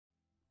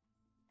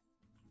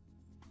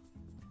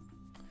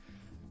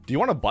Do you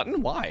want a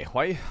button? Why?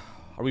 Why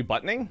are we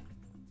buttoning?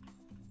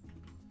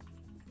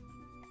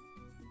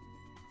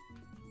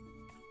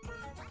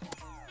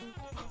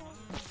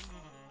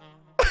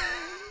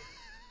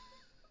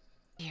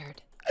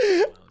 Weird.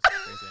 Wow, that was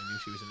crazy. I knew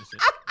she was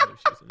innocent. I knew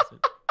she was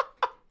innocent.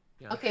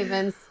 Yeah. Okay,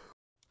 Vince.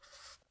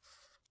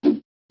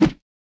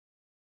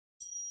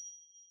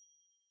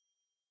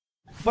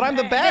 But I'm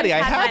the baddie. I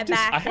have to.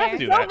 I have to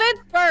do that. Vince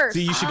first.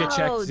 See, you should get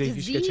checked. Oh, See,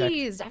 you should get checked.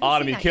 disease. I haven't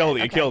Autumn, seen you that killed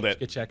yet. it. You killed it.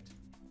 Get checked.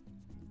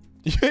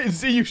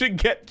 See, you should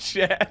get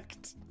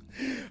checked.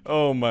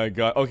 Oh my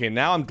god. Okay,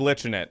 now I'm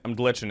glitching it. I'm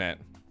glitching it.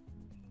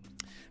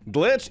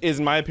 Glitch is,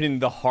 in my opinion,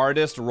 the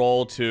hardest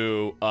role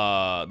to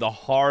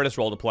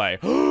play.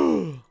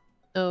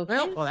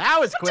 Okay. Well, that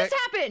was What quick. just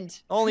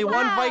happened? Only one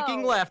Wow.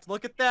 Viking left.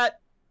 Look at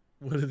that.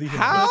 What are the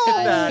How? This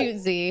guy that. shoot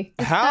Z.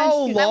 This How guy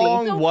shoot Z.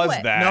 long so was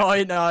quick. that? No,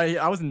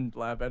 I wasn't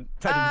laughing.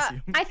 I didn't see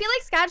him. I feel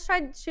like Scotch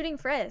tried shooting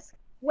Frisk.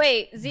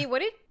 Wait, Z, what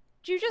did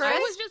you just I say?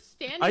 was just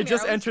standing I there.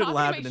 just was entered talking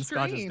lab my and then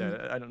Scotch is stream.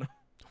 dead. I don't know.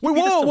 Wait,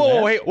 beat us whoa, to whoa,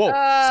 lab? wait, whoa.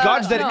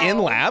 Scotch dead in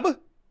no. lab?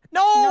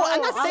 No,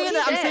 I'm not oh, saying he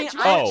that. I'm did. saying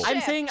Oh. I'm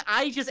saying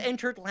I just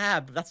entered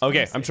lab. That's what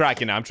Okay, I'm saying.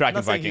 tracking now. I'm I'm tracking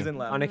not saying he's Viking. in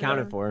lab.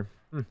 Unaccounted for.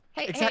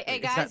 Hey, Exactly, hey,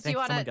 guys, exactly. do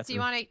you Someone gets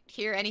want to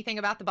hear anything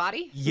about the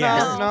body?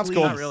 Yes. No, it's Please,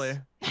 cool. Not really.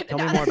 Tell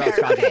me No, more about that's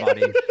fair. Scott's Okay.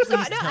 body. So, Please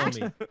no, tell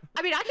actually, me.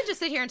 I mean, I could just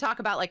sit here and talk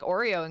about like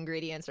Oreo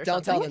ingredients or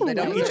Don't something. tell them.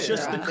 They don't Ooh. It's deserve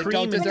just it. the They cream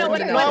don't and- deserve No, to what-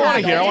 know. No, I wanna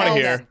what hear, I wanna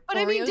happens- hear. But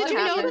I mean, Oreos did you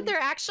are know vegan. that they're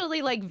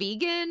actually like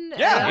vegan?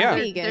 Yeah, yeah.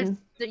 Vegan.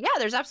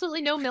 There's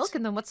absolutely no milk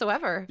in them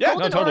whatsoever. Yeah, no,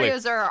 Golden totally.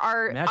 Oreos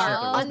are Imagine if there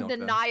was milk, though.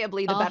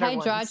 undeniably the All better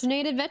ones.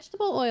 hydrogenated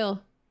vegetable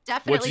oil.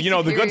 Definitely you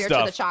know, the good superior to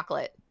the stuff.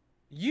 chocolate.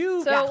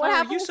 You, So what Clara,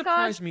 happened, you Scott?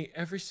 surprise me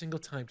every single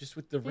time just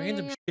with the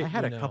random shit. I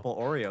had you a know. couple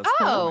Oreos.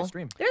 Oh. on my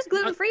stream. There's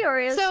gluten-free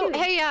Oreos So too.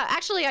 hey,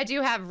 actually, I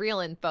do have real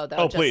info though.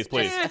 Oh, please,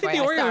 please. Yeah, I think the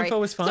FYI, Oreo sorry. info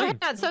was So, fine.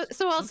 hang on,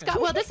 well,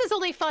 Scott, well, this is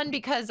only fun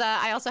because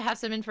I also have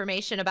some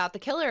information about the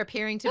killer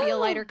appearing to be a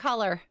lighter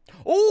color.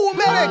 Oh,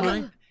 medic!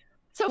 Fine.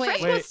 So Wait.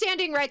 Frisk was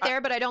standing right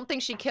there, but I don't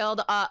think she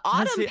killed.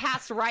 Autumn see-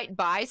 passed right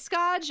by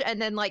Scotch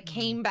and then like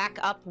came back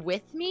up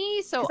with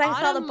me. So 'Cause I saw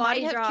the Autumn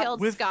body might have drop. killed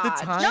With the Scotch.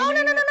 time-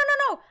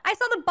 No. I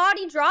saw the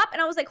body drop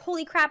and I was like,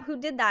 holy crap, who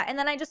did that? And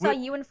then I just saw With-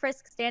 you and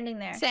Frisk standing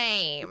there.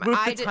 Same. With the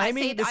I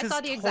timing, this saw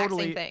is the exact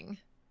totally- same thing.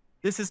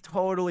 This is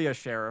totally a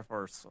sheriff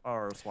or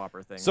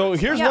swapper thing. So Like,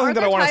 here's Yeah, one thing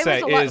that I want to say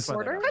is,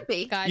 Could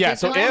be. God, Yeah,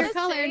 just so lighter if-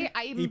 colored.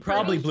 I'm He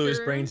probably pretty blew his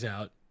sure- brains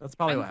out. that's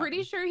probably I'm what pretty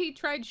happened. sure he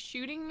tried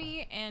shooting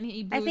me and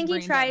he blew I think he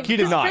his brains out. tried. He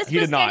did not. Frisk He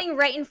did was not. standing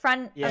right in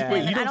front Yeah. of him. Wait,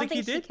 you and don't I don't think he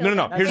think she did? killed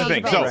no. him. Here's the That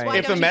thing. sounds So about right.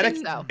 if the Why don't you medic,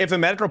 think so? if the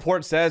medic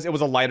report says it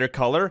was a lighter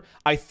color,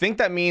 I think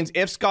that means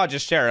if Scotch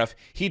is sheriff,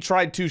 he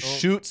tried to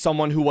shoot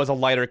someone who was a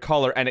lighter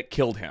color and it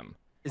killed him.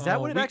 Is that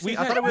Oh, what it we- actually? we've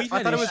I had- thought it was. we've I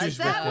had thought it was. issues Is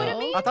that what it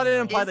means? I thought it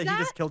implied Is that he that-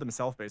 just killed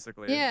himself,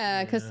 basically.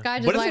 Yeah, because Yeah. Scotch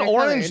is But isn't lighter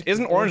orange? colored.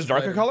 Isn't orange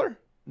darker lighter. color?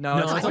 No,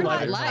 No, it's it's not a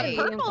lighter. light.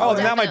 Purple's Oh,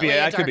 then that might be it. definitely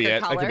a That could be darker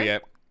it. That could be color.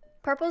 it.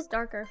 Purple's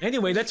darker.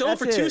 Anyway, that's all That's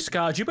for two, it.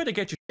 Scotch. You better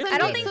get your. I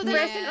don't together. think So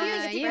Frisk.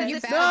 then, you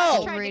because bad Scotch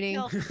at tried to reading.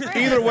 kill Frisk.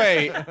 Either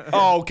way.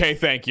 Oh, okay.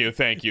 Thank you.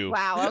 Thank you.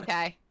 Wow.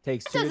 Okay.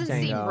 Takes That two to doesn't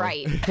seem tango.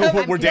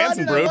 right. We're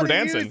dancing, Not enough bro. We're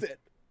to use dancing. it.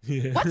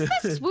 Yeah.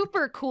 What's the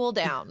swooper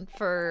cooldown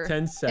for?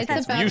 10 seconds.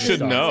 It's about You the should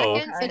same. know.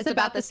 It's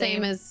about the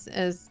same as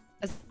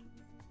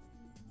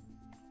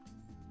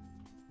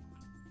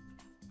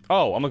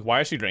Oh, I'm like,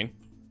 why is she drained?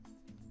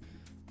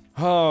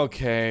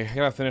 Okay, I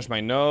gotta finish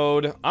my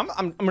node. I'm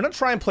gonna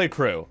try and play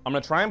crew. I'm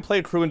gonna try and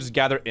play crew and just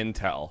gather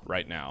intel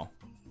right now.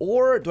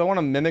 Or do I want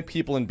to mimic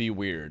people and be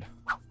weird?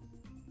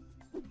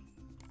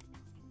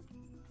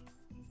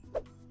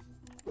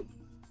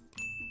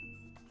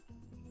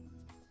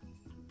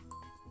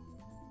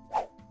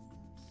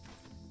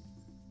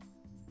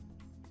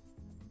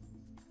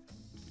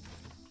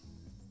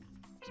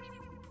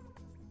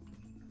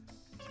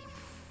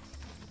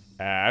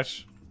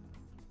 Ash.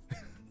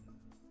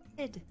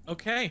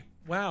 Okay.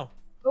 Wow.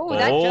 Oh,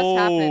 that just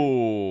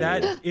happened.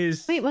 That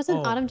is. Wait, wasn't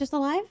oh. Autumn just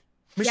alive?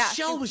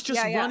 Michelle was just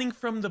yeah. running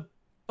from the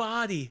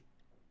body.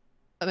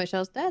 But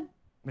Michelle's dead.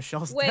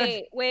 Michelle's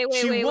dead. Wait,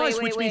 She was,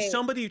 which means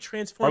somebody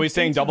transformed. Are we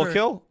saying into double her.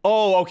 kill?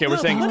 Oh, okay. We're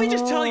No, saying Let me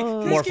just tell you. Can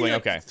I just give Morphling, you,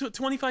 like, okay.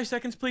 25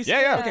 seconds, please.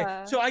 Yeah, yeah.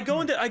 Okay. So I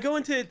go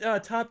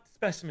into top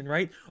specimen,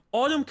 right?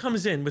 Autumn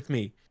comes in with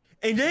me,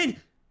 and then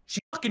she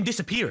fucking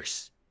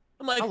disappears.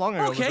 I'm like, How long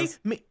ago was okay, this?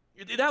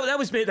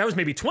 that was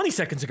maybe 20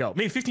 seconds ago,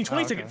 maybe 15,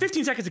 20 Oh, okay. seconds,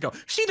 15 seconds ago.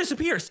 She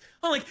disappears.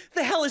 I'm like,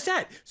 the hell is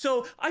that?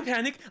 So I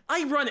panic.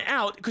 I run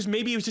out because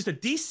maybe it was just a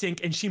desync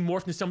and she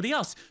morphed into somebody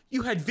else.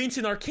 You had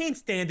Vincent Arcane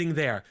standing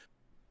there.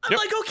 I'm Yep.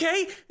 like,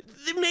 okay,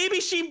 maybe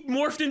she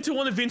morphed into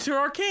one of Vincent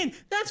Arcane.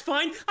 That's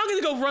fine. I'm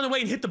gonna go run away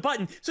and hit the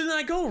button. So then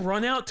I go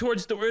run out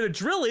towards where the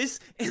drill is,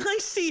 and I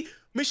see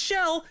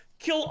Michelle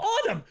kill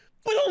Autumn.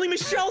 But only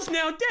Michelle's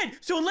now dead.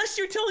 So unless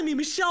you're telling me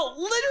Michelle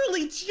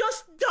literally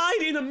just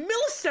died in a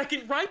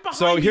millisecond right behind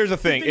So me, here's the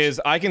thing: is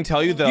I can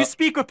tell you You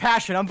speak with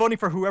passion. I'm voting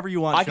for whoever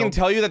you want. I can Sheldon.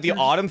 tell you that the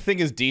Autumn thing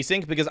is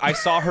desync because I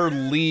saw her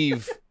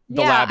leave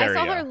the yeah, lab I area.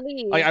 saw her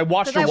leave. I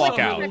watched 'Cause her I walk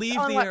went out. to Leave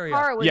check on the what area.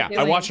 Kara was Yeah, I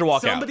doing. watched her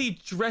walk out. somebody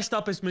dressed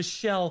up as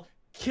Michelle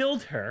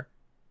killed her,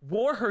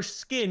 wore her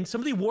skin.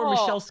 Somebody wore Oh.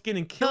 Michelle's skin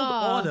and killed Oh.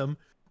 Autumn.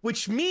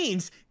 which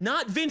means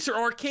not Vince or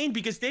Arcane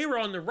because they were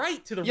on the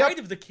right to the Yep. right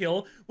of the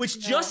kill, which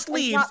No, just it's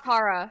leaves. not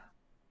Kara.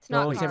 It's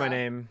not Don't say my Kara.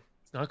 name.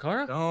 It's not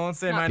Kara. Don't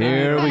say Not my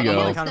Here name. we I'm go.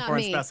 unaccounted It's for not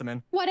in me.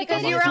 specimen. What if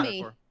Because it you're was on-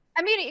 me?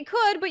 I mean, it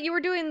could, but you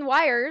were doing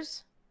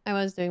wires. I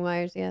was doing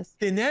wires, yes.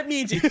 Then that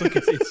means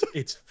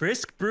it's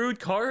Frisk, Brood,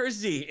 Kara, or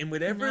Z, and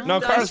whatever. No,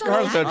 the Car's dice good.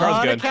 roll- Car's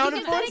good. Unaccounted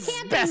It for in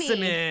can't be me.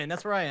 specimen.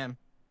 That's where I am.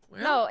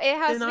 Well, No, it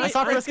has then to I be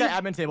saw Frisk Frisk,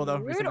 at admin table though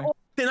Brood, recently. or-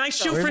 Then I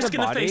shoot Where's Frisk the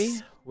in the body?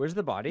 face. Where's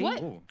the body?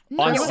 What? Ooh. On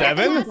What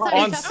seven? happened last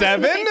On time?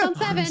 seven? On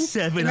seven.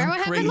 Seven, Remember I'm what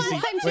happened crazy.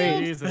 last time, Wait,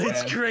 too? Jesus,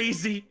 It's man.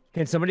 crazy.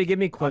 Can somebody give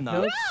me cliff I'm not.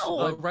 notes?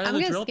 Right on I'm the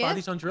gonna drill. skip.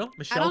 Bodies on drill. I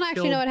Michelle don't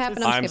actually know what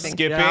happened. I'm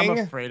skipping. Yeah, I'm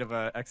skipping, afraid of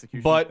a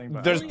execution but thing,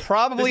 there's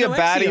probably a There's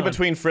no baddie Exion.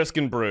 between Frisk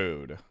and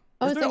Brood.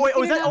 Oh, Is it's there, wait,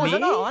 was that executed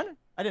not on me? on?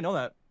 I didn't know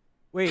that.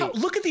 Wait,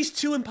 Look at these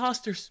two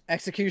imposters.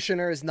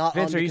 Executioner is not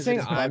Vince, on are you because saying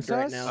it is I'm bugged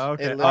right sus? now.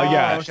 Okay. It Oh, literally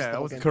yeah. crashed Okay, the I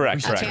whole wasn't- game.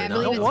 Correct, Okay, I correct.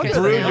 believe No it's wonder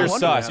Chris Brood, now. you're now.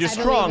 sus. You're I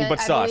strong, believe but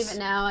it. I believe sus. it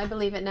now. I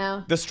believe it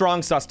now. The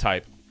strong sus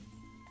type.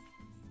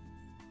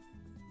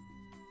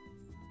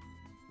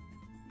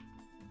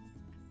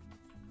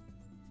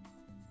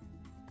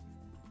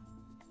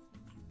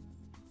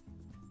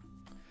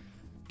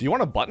 Do you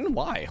want a button?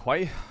 Why?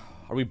 Why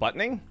are we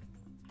buttoning?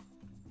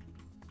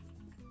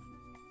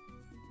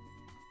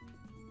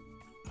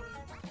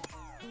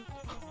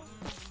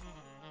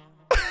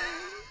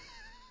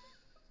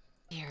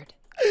 Weird.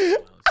 I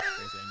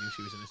knew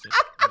she was innocent.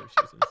 I knew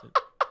she was innocent.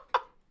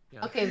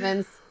 Yeah. Okay,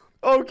 Vince.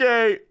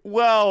 Okay,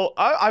 well,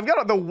 I've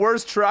got the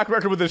worst track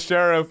record with the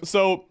sheriff.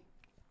 So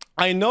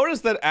I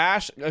noticed that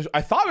Ash,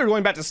 I thought we were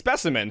going back to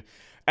Specimen,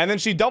 and then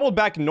she doubled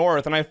back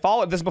north, and I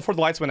followed, this is before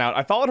the lights went out,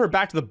 I followed her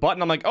back to the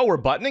button. I'm like, oh, we're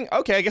buttoning?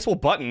 Okay, I guess we'll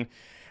button.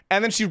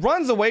 And then she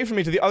runs away from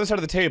me to the other side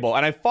of the table,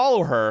 and I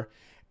follow her,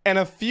 and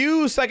a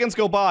few seconds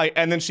go by,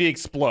 and then she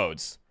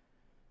explodes.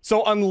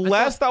 So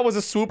unless that was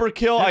a swooper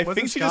kill, I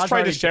think she just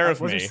tried to sheriff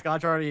me. Wasn't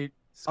Scotch already?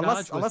 Scotch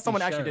Unless was the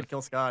someone actually sheriff. did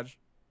kill Scotch.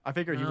 I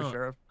figured he was No,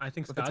 sheriff. I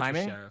think With the Scotch was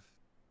timing? sheriff.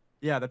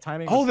 Yeah, the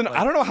timing. Oh, was, then like,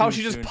 I don't know how too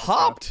she just soon for Scotch.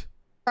 popped.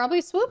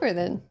 Probably Swooper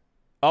then.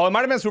 Oh, it might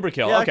have been a swooper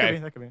kill. Yeah, okay.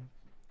 that could be.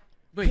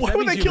 Wait, Why that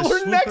would they means you kill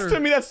have her a next swooper- to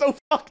me? That's so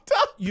fucked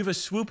up. You have a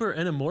swooper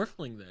and a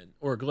morphling then,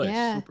 or a glitch.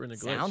 Yeah. Swooper and a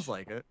glitch. Sounds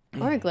like it.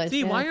 Or a glitch.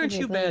 Z, yeah, why it aren't could be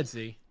you a glitch. bad,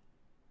 Z?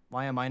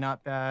 Why am I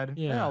not bad?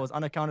 Yeah. I was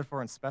unaccounted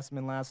for in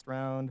specimen last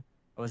round.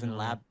 I was in No.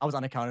 lab. I was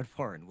unaccounted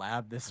for in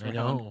lab this I round.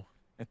 know.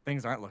 And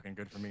things aren't looking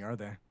good for me, are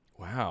they?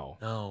 Wow.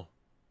 No.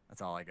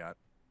 That's all I got.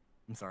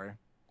 I'm sorry.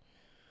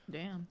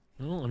 Damn.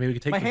 Well, I mean, we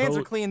could take My the hands are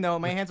vote. clean though.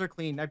 My hands are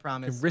clean. I We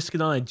promise. could risk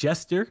it on a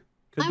jester.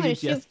 Could I'm be a gonna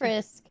shoot jester.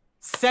 Frisk.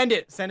 Send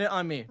it. Send it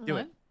on me. Do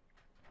it.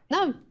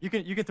 No, You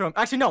can throw him.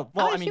 Actually, no.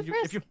 Well, wanna I mean, shoot if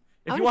Frisk. you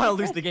I want wanna to shoot lose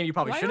Frisk. the game, you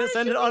probably Why shouldn't would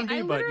send you it on shoot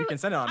me, but you can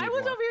send it on me. I if was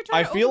you want. over here trying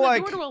I to feel open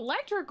like- the door to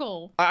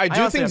electrical. I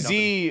do honestly think have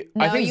Z.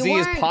 no, I think you Z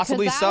is weren't,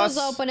 possibly 'cause sus.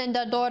 I was opening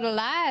the door to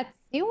lights.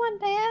 You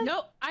weren't there.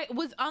 No, I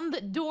was on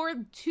the door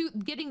to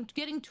getting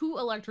to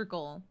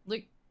electrical.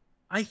 Like,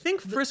 I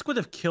think Frisk would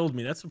have killed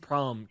me. That's the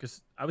problem,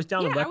 because I was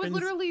down yeah, in I weapons.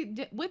 was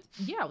literally with.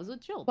 Yeah, I was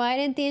with Chill. Why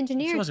didn't the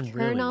engineer wasn't turn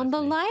really on with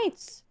the me.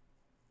 lights?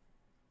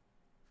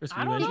 Frisk,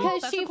 I you don't mentioned- know.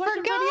 Because that's she a question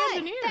for the forgot.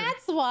 engineer.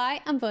 That's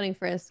why I'm voting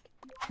Frisk.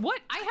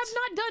 What? I have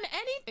not done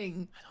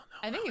anything.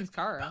 I think it's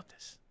Kara. about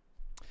this.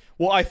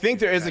 Well, I think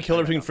there is a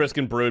killer between Frisk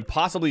and Brood,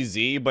 possibly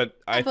Z, but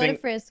I I voted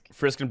think Frisk.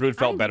 Frisk and Brood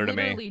felt I better to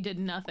me. literally did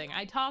nothing.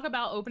 I talk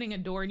about opening a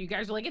door, and you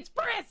guys are like, "It's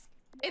Frisk.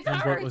 It's And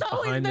her. what was It's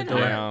always behind the been door?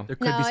 her." Yeah. There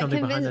could No, be it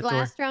something behind that convinced. door.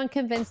 Last round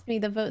convinced me.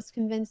 The votes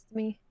convinced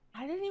me.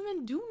 I didn't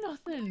even do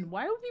nothing.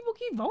 Why would people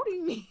keep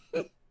voting me?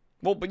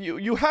 Well, but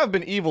you have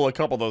been evil a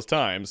couple of those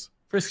times.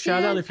 Frisk,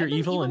 shout out Yeah, if you're I've been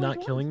evil and evil not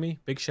as killing me.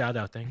 Big shout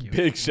out, thank you.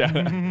 Big shout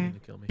out. Need to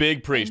kill me.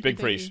 Big preach, Thank big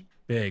you, preach.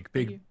 Big,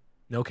 Thank you.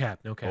 no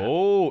cap, no cap.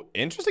 Oh,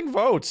 interesting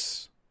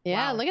votes.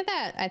 Yeah, Wow. look at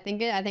that. I think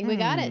we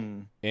got it.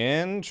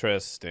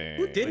 Interesting.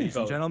 Who didn't Ladies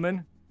and vote?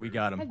 gentlemen, we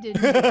got I him.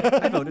 didn't.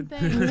 I voted.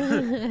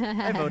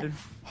 I voted.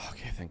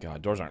 Okay, thank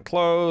God. Doors aren't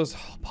closed.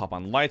 I'll pop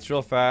on lights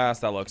real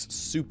fast. That looks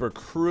super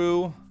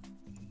crew.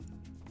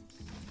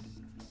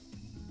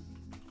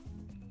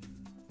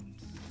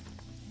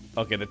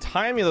 Okay, the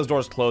timing of those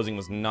doors closing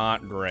was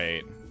not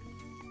great.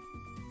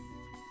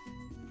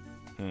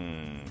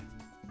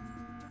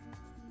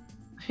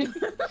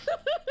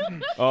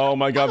 Oh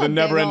my God, I'm the a big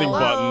never-ending ol'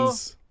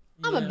 buttons.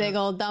 I'm a big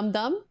old dum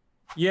dum.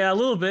 Yeah, a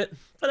little bit,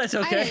 but that's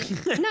okay.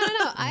 No.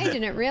 I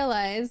didn't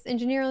realize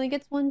engineer only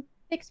gets 1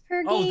 fix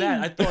per game. Oh,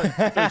 that I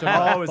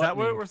thought. Oh, is that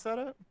where we're set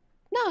at?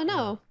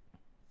 No.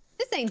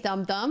 This ain't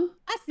dum dum.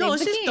 I saved No,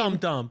 this the is game.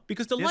 dumb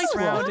because the This lights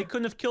were on. round- They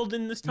couldn't have killed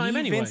in this time Me,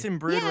 anyway. Vince, and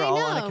Brood Yeah, were all I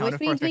know, unaccounted which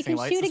for means we fixing can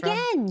lights shoot this round.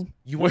 again.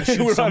 You want to We're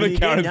shoot somebody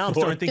unaccounted again? Now I'm for.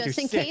 starting to think Just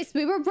you're in sick. case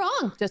we were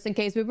wrong. Just in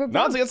case we were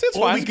No, wrong. it's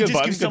Or fine. we It's could good just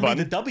button. give It's good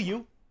somebody the button.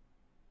 W.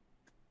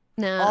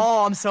 No.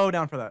 Oh, I'm so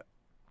down for that.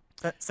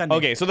 Send me.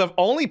 Okay, so the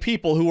only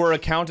people who were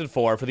accounted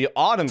for the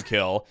Autumn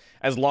kill,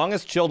 as long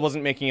as Chilled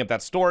wasn't making up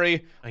that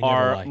story, I never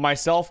are lie.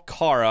 myself,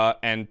 Kara,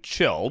 and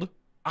Chilled.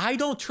 I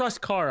don't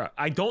trust Kara.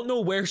 I don't know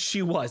where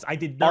she was. I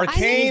did not.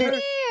 Arcane- I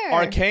didn't hear.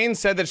 Arcane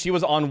said that she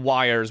was on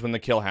wires when the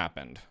kill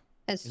happened.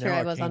 That's Now true.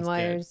 I was on Arcane's dead.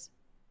 wires.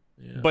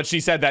 Yeah. But she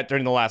said that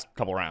during the last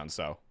couple rounds,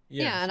 so.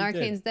 Yeah, and she did.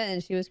 Arcane's dead,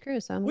 and she was crew.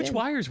 So I'm Which good.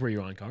 wires were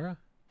you on, Kara?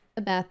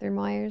 the bathroom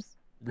wires.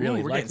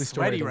 Really we're likely getting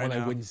story, sweaty the right one I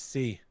now. wouldn't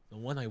see. The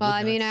one I would Well,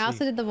 I mean, not I see.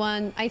 also did the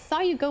one. I saw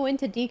you go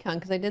into decon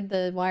because I did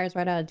the wires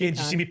right out of decon. Yeah, did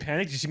you see me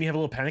panic? Did you see me have a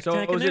little panic So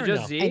attack in was there? it or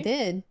just no? Z? I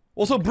did.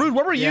 Well, so Brood,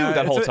 where were you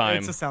that whole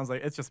time? It just sounds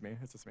like it's just me.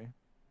 It's just me.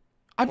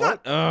 I'm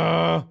not.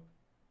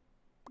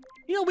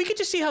 You know, we could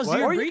just see how Z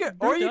Or and you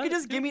Brood could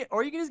does. just give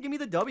me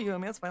the W. I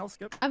mean, that's fine. I'll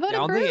skip. I voted I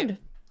don't think Brood.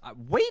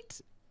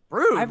 wait.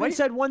 Rude. I haven't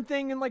said one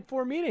thing in like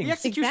 4 meetings. The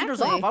executioner's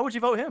Exactly. off. Why would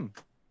you vote him?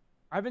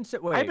 I haven't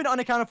said. Wait. I've been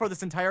unaccounted for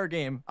this entire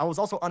game. I was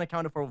also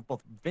unaccounted for with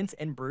both Vince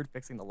and Brood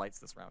fixing the lights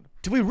this round.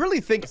 Do we really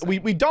think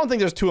we don't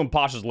think there's 2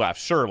 imposters left?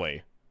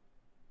 Surely.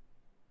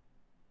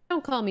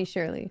 Don't call me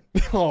Shirley.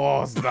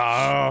 Oh,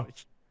 stop.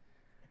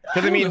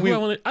 Because I mean,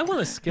 I want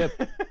to skip.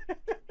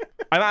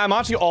 I'm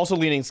actually also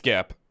leaning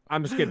skip.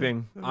 I'm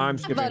skipping. I'm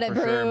skipping voted for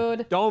sure.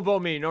 Brood. Don't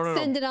vote me. No, no, no.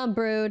 Send it on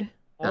Brood.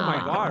 Oh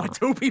my Why god.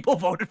 2 people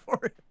voted for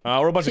it?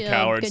 We're a bunch of Chilled.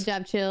 cowards. Good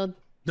job, Chilled.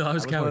 No, I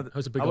was a one coward. of the- I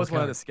was a big I old was one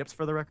of coward. the skips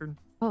for the record.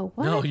 Oh,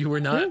 what? No, you were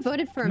not. Brood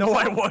voted for No,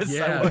 himself. I was.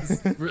 Yeah. I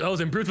was. I was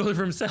in Brood voted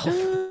for himself.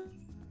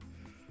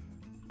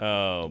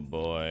 Oh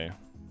boy.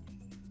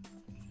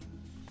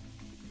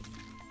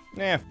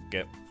 Nah, f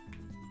it.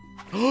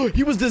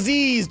 He was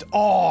diseased.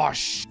 Oh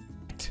shit.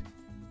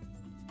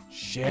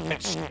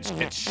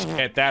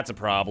 Shit. That's a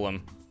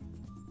problem.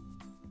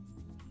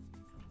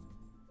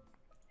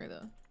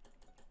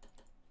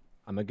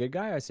 I'm a good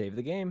guy. I saved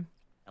the game.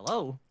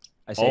 Hello.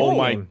 I saved Oh the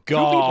my game.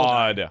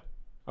 god.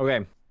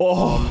 Okay.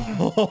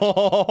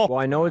 Oh. Well,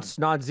 I know it's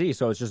not Z,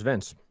 so it's just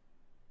Vince.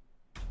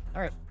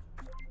 All right.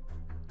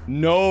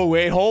 No,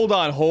 wait, hold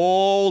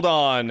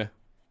on.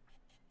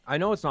 I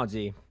know it's not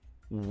Z.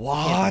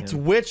 What? Yeah.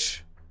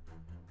 Which?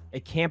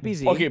 It can't be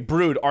Z. Okay,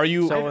 Brood, are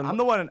you? So- I'm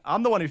the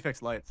one who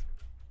fixed lights.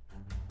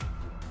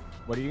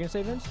 What are you gonna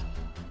say, Vince?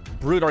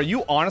 Brood, are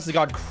you honestly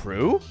God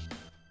crew?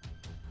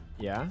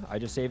 Yeah, I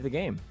just saved the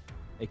game.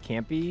 It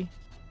can't be.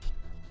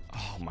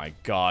 Oh my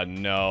god,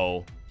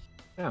 no.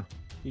 Yeah,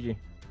 GG.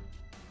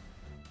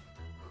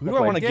 Who do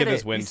I want to Did give it.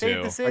 this win You saved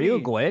to? the Are city. you a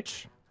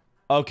glitch?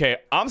 Okay,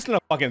 I'm just gonna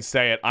fucking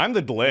say it. I'm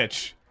the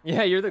glitch.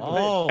 Yeah, you're the glitch.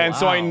 Oh, And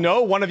so I wow.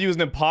 know one of you is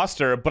an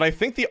imposter, but I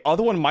think the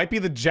other one might be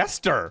the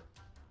jester.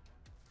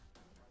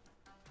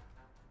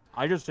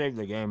 I just saved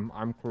the game.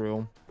 I'm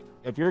crew.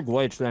 If you're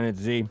glitch, then it's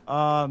Z.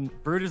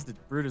 Brood is the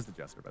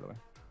jester, by the way.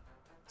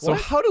 So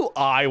how do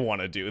I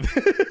want to do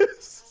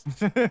this?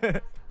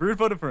 Brood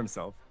voted for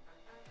himself.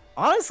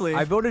 Honestly,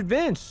 I voted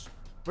Vince.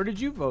 Where did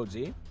you vote,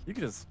 Z? you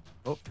could just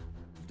vote.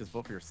 Just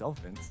vote for yourself,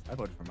 Vince. I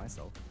voted for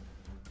myself.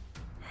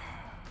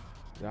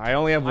 I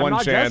only have I'm one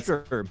not chance.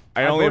 Jester.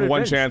 I only have voted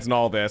one Vince. chance in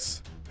all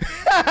this.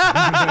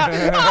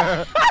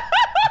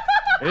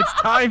 It's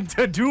time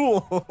to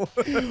duel.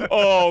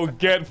 Oh,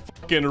 get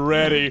fucking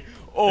ready.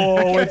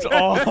 Oh, it's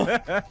on.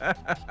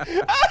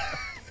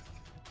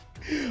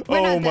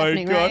 Oh not my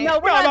deafening, god. right? No,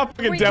 we're I'm not- not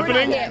fucking we're not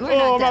deafening. yet. We're Oh,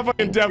 not I'm not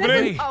fucking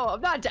deafening. Oh,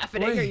 I'm not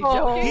deafening. Are you Wait.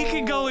 joking? He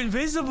can go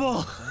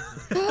invisible.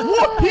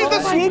 What? He's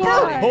the swooper?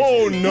 God.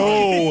 Oh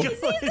no.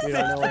 You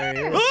don't know where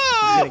he is.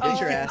 Ah! He's gonna get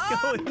your ass.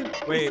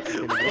 Wait. He's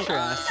gonna get your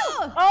ass.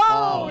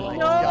 Oh, my no.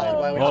 god,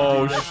 why would you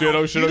Oh do this? shit,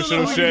 oh shit, oh You shit, don't know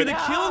oh who you're shit.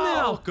 gonna kill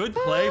now. Good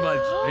play, but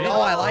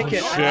Oh, I like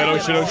it. Shit, oh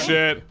shit, oh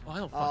shit. I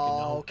don't fucking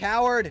Oh, know.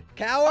 coward!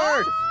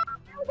 Coward!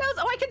 There he goes.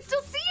 Oh, I can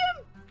still see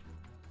him.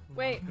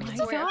 Wait. Oh my wait,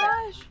 okay.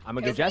 gosh. I'm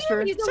a good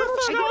jester. He's a little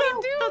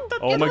chicken dude.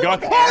 Oh my god.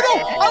 Oh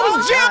no! I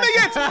was jamming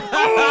it!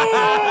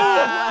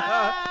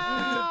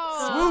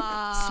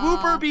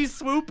 Swooper be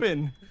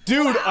swooping.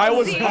 Dude, I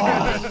was. Z,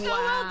 Oh, so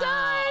well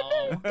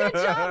done. Good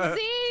job,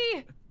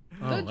 Z.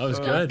 Oh, that was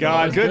good. God,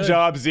 That was good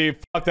job, Z.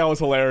 Fuck, that was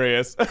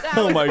hilarious.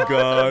 Oh my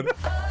god.